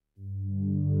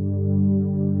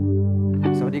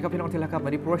วัสดีครับพี่น้องที่รักครับวั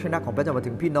นนี้พระวจนะของพระเจ้ามา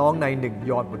ถึงพี่น้องใน1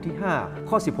ยอห์นบทที่5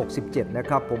ข้อ16-17นะค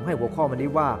รับผมให้หัวข้อวันนี้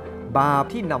ว่าบาป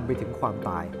ที่นำไปถึงความต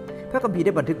ายพระคัมภีร์ไ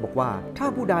ด้บันทึกบอกว่าถ้า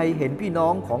ผู้ใดเห็นพี่น้อ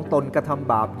งของตนกระท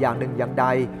ำบาปอย่างหนึ่งอย่างใด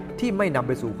ที่ไม่นำไ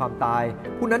ปสู่ความตาย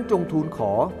ผู้นั้นจงทูลข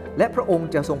อและพระองค์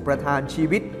จะทรงประทานชี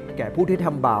วิตแก่ผู้ที่ท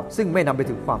ำบาปซึ่งไม่นำไป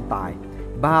ถึงความตาย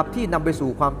บาปที่นำไปสู่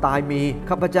ความตายมี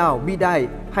ข้าพเจ้ามิได้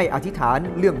ให้อธิษฐาน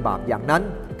เรื่องบาปอย่างนั้น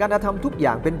การกระทำทุกอ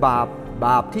ย่างเป็นบาป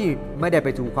ที่ไม่ได้ไป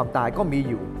สู่ความตายก็มี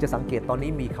อยู่จะสังเกตตอน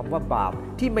นี้มีคำว่าบาป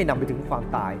ที่ไม่นำไปถึงความ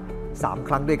ตาย3ค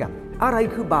รั้งด้วยกันอะไร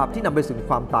คือบาปที่นำไปสู่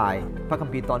ความตายพระคัม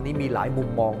ภีร์ตอนนี้มีหลายมุม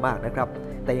มองมากนะครับ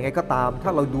แต่ยังไงก็ตามถ้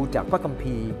าเราดูจากพระคัม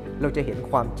ภีร์เราจะเห็น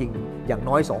ความจริงอย่าง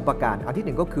น้อย2ประการอัน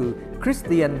ที่1ก็คือคริสเ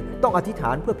ตียนต้องอธิษฐ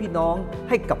านเพื่อพี่น้อง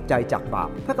ให้กลับใจจากบาป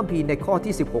พระคัมภีร์ในข้อ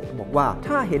ที่16บอกว่า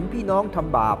ถ้าเห็นพี่น้องท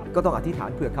ำบาปก็ต้องอธิษฐาน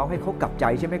เพื่อเขาให้เขากลับใจ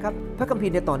ใช่ไหมครับพระคัมภี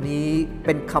ร์ในตอนนี้เ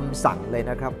ป็นคำสั่งเลย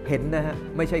นะครับเห็นนะฮะ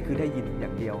ไม่ใช่คือได้ยินอย่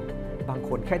างเดียวบางค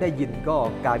นแค่ได้ยินก็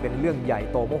กลายเป็นเรื่องใหญ่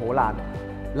โตมโหฬาร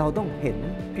เราต้องเห็น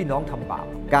พี่น้องทำบาป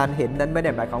การเห็นนั้นไม่ไ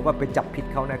ด้หมายความว่าไปจับผิด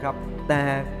เขานะครับแต่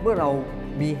เมื่อเรา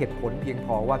มีเหตุผลเพียงพ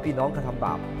อว่าพี่น้องกระทำบ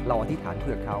าปเราอธิษฐานเ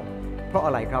พื่อเขาเพราะอ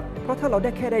ะไรครับเพราะถ้าเราไ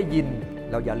ด้แค่ได้ยิน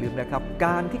เราอย่าลืมนะครับก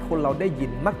ารที่คนเราได้ยิ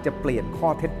นมักจะเปลี่ยนข้อ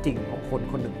เท็จจริงของคน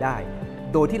คนหนึ่งได้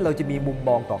โดยที่เราจะมีมุมม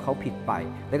องต่อเขาผิดไป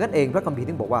ดังนั้นเองพระคัมภีร์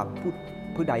ถึงบอกว่า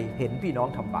ผู้ใดเห็นพี่น้อง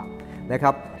ทำบาปนะค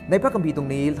รับในพระคัมภีร์ตรง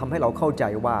นี้ทำให้เราเข้าใจ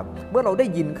ว่าเมื่อเราได้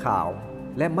ยินข่าว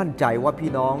และมั่นใจว่าพี่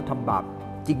น้องทำบาป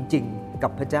จริงๆกั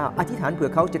บพระเจ้าอธิษฐานเผื่อ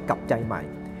เขาจะกลับใจใหม่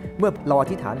เมื่อเราอ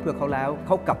ธิษฐานเพื่อเขาแล้วเข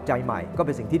ากลับใจใหม่ก็เ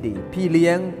ป็นสิ่งที่ดีพี่เลี้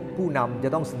ยงผู้นำจะ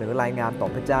ต้องเสนอรายงานต่อ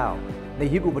พระเจ้าใน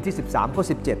ฮีบรูบทที่13ข้อ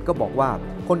17ก็บอกว่า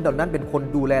คนเหล่านั้นเป็นคน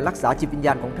ดูแลรักษาจิตวิญญ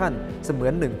าณของท่านเสมือ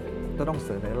นหนึ่งต้องเส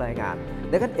นอรายงาน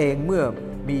และกันเองเมื่อ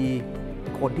มี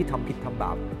คนที่ทำผิดทำบ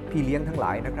าปพี่เลี้ยงทั้งหล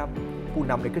ายนะครับผู้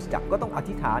นำในคริสตจักรก็ต้องอ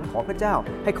ธิษฐานขอพระเจ้า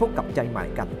ให้เขากลับใจใหม่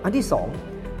กันอันที่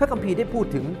2พระคัมภีร์ได้พูด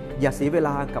ถึงอย่าเสียเวล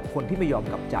ากับคนที่ไม่ยอม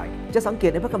กลับใจจะสังเก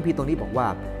ตในพระคัมภีร์ตรงนี้บอกว่า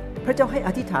พระเจ้าให้อ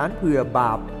ธิษฐานเผื่อบ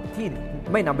าปที่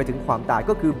ไม่นำไปถึงความตาย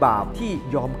ก็คือบาปที่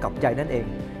ยอมกลับใจนั่นเอง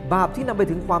บาปที่นำไป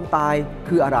ถึงความตาย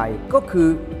คืออะไรก็คือ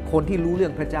คนที่รู้เรื่อ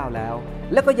งพระเจ้าแล้ว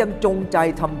และก็ยังจงใจ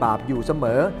ทำบาปอยู่เสม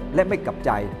อและไม่กลับใ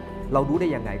จเรารู้ได้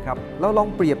ยังไงครับเราลอง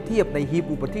เปรียบเทียบในฮีบ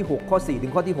รูบทที่6ข้อ4ถึ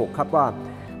งข้อที่6ครับว่า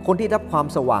คนที่รับความ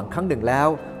สว่างครั้งหนึ่งแล้ว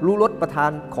รู้รสประทา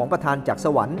นของประทานจากส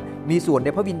วรรค์มีส่วนใน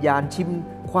พระวิญญาณชิม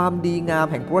ความดีงาม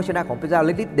แห่งพระวจนะของพระเจ้าแล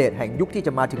ะฤทธิเดชแห่งยุคที่จ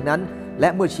ะมาถึงนั้นและ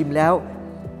เมื่อชิมแล้ว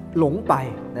หลงไป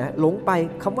นะหลงไป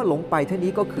คำว่าหลงไปเท่า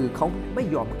นี้ก็คือเขาไม่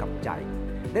ยอมกลับใจ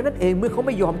ดังนั้นเองเมื่อเขาไ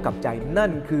ม่ยอมกลับใจนั่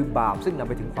นคือบาปซึ่งนำ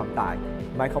ไปถึงความตาย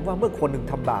หมายความว่าเมื่อคนหนึ่ง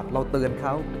ทำบาปเราเตือนเข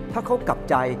าถ้าเขากลับ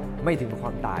ใจไม่ถึงคว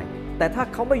ามตายแต่ถ้า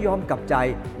เขาไม่ยอมกลับใจ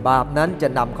บาปนั้นจะ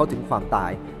นำเขาถึงความตา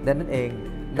ยดังนั้นเอง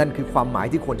นั่นคือความหมาย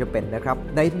ที่ควรจะเป็นนะครับ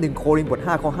ใน1โครินธ์บท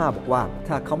5ข้อ5บอกว่า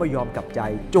ถ้าเขาไม่ยอมกลับใจ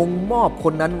จงมอบค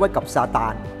นนั้นไว้กับซาตา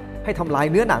นให้ทำลาย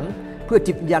เนื้อหนังเพื่อ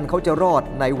จิตวิญญาณเขาจะรอด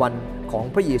ในวันของ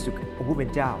พระเยซูองค์ผู้เป็น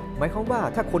เจ้าหมายความว่า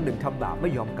ถ้าคนหนึ่งทำบาปไม่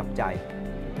ยอมกลับใจ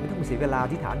ไม่ต้องเสียเวลา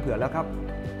ที่ฐานเผื่อแล้วครับ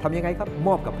ทำยังไงครับม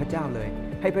อบกับพระเจ้าเลย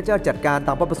ให้พระเจ้าจัดการต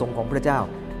ามพระประสงค์ของพระเจ้า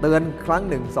เตือนครั้ง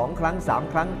หนึ่ง2ครั้ง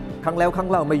3ครั้งครั้งแล้วครั้ง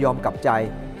เล่าไม่ยอมกลับใจ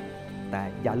แต่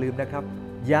อย่าลืมนะครับ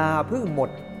อย่าเพิ่งหมด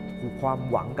ความ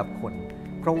หวังกับคน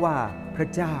เพราะว่าพระ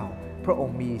เจ้าพระอง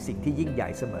ค์มีสิ่งที่ยิ่งใหญ่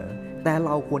เสมอแต่เร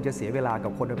าควรจะเสียเวลากั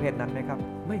บคนประเภทนั้นไหมครับ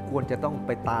ไม่ควรจะต้องไ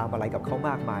ปตามอะไรกับเขาม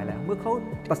ากมายแล้วเมื่อเขา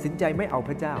ตัดสินใจไม่เอาพ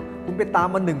ระเจ้าคุณไปตาม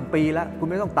มา1 ปีแล้วคุณ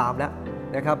ไม่ต้องตามแล้ว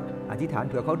นะครับอธิษฐาน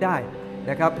เผื่อเขาได้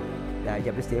นะครับแต่อย่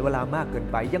าไปเสียเวลามากเกิน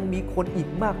ไปยังมีคนอีก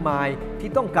มากมายที่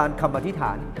ต้องการคำอธิษฐ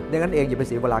านดังนั้นเองอย่าไป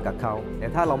เสียเวลากับเขาแต่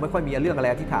ถ้าเราไม่ค่อยมีเรื่องอะไร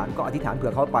อธิษฐานก็อธิษฐานเผื่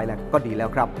อเขาไปแล้วก็ดีแล้ว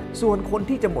ครับส่วนคน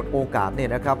ที่จะหมดโอกาสเนี่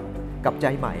ยนะครับกับใจ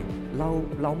ใหม่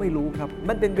เราไม่รู้ครับ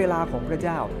มันเป็นเวลาของพระเ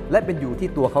จ้าและเป็นอยู่ที่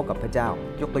ตัวเขากับพระเจ้า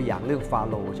ยกตัวอย่างเรื่องฟา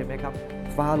โรห์ใช่ไหมครับ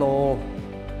ฟาโรห์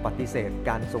ปฏิเสธ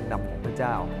การทรงนำของพระเจ้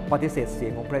าปฏิเสธเสีย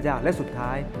งของพระเจ้าและสุดท้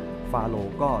ายฟาโร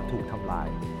ห์ก็ถูกทำลาย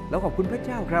แล้วขอบคุณพระเ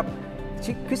จ้าครับ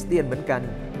คริสเตียนเหมือนกัน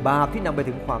บาปที่นำไป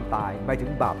ถึงความตายไปถึ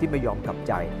งบาปที่ไม่ยอมกลับใ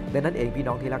จดังนั้นเองพี่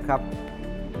น้องที่รักครับ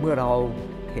เมื่อเรา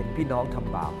เห็นพี่น้องท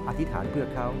ำบาปอธิษฐานเพื่อ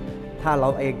เขาถ้าเรา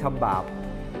เองทำบาป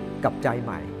กลับใจใ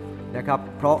หม่นะครับ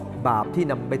เพราะบาปที่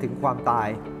นำไปถึงความตาย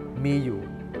มีอยู่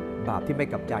บาปที่ไม่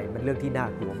กลับใจมันเรื่องที่น่า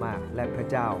กลัวมากและพระ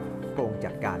เจ้าโปร่ง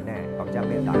จัดการแน่ขอบเจ้า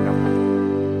เมตตาครับ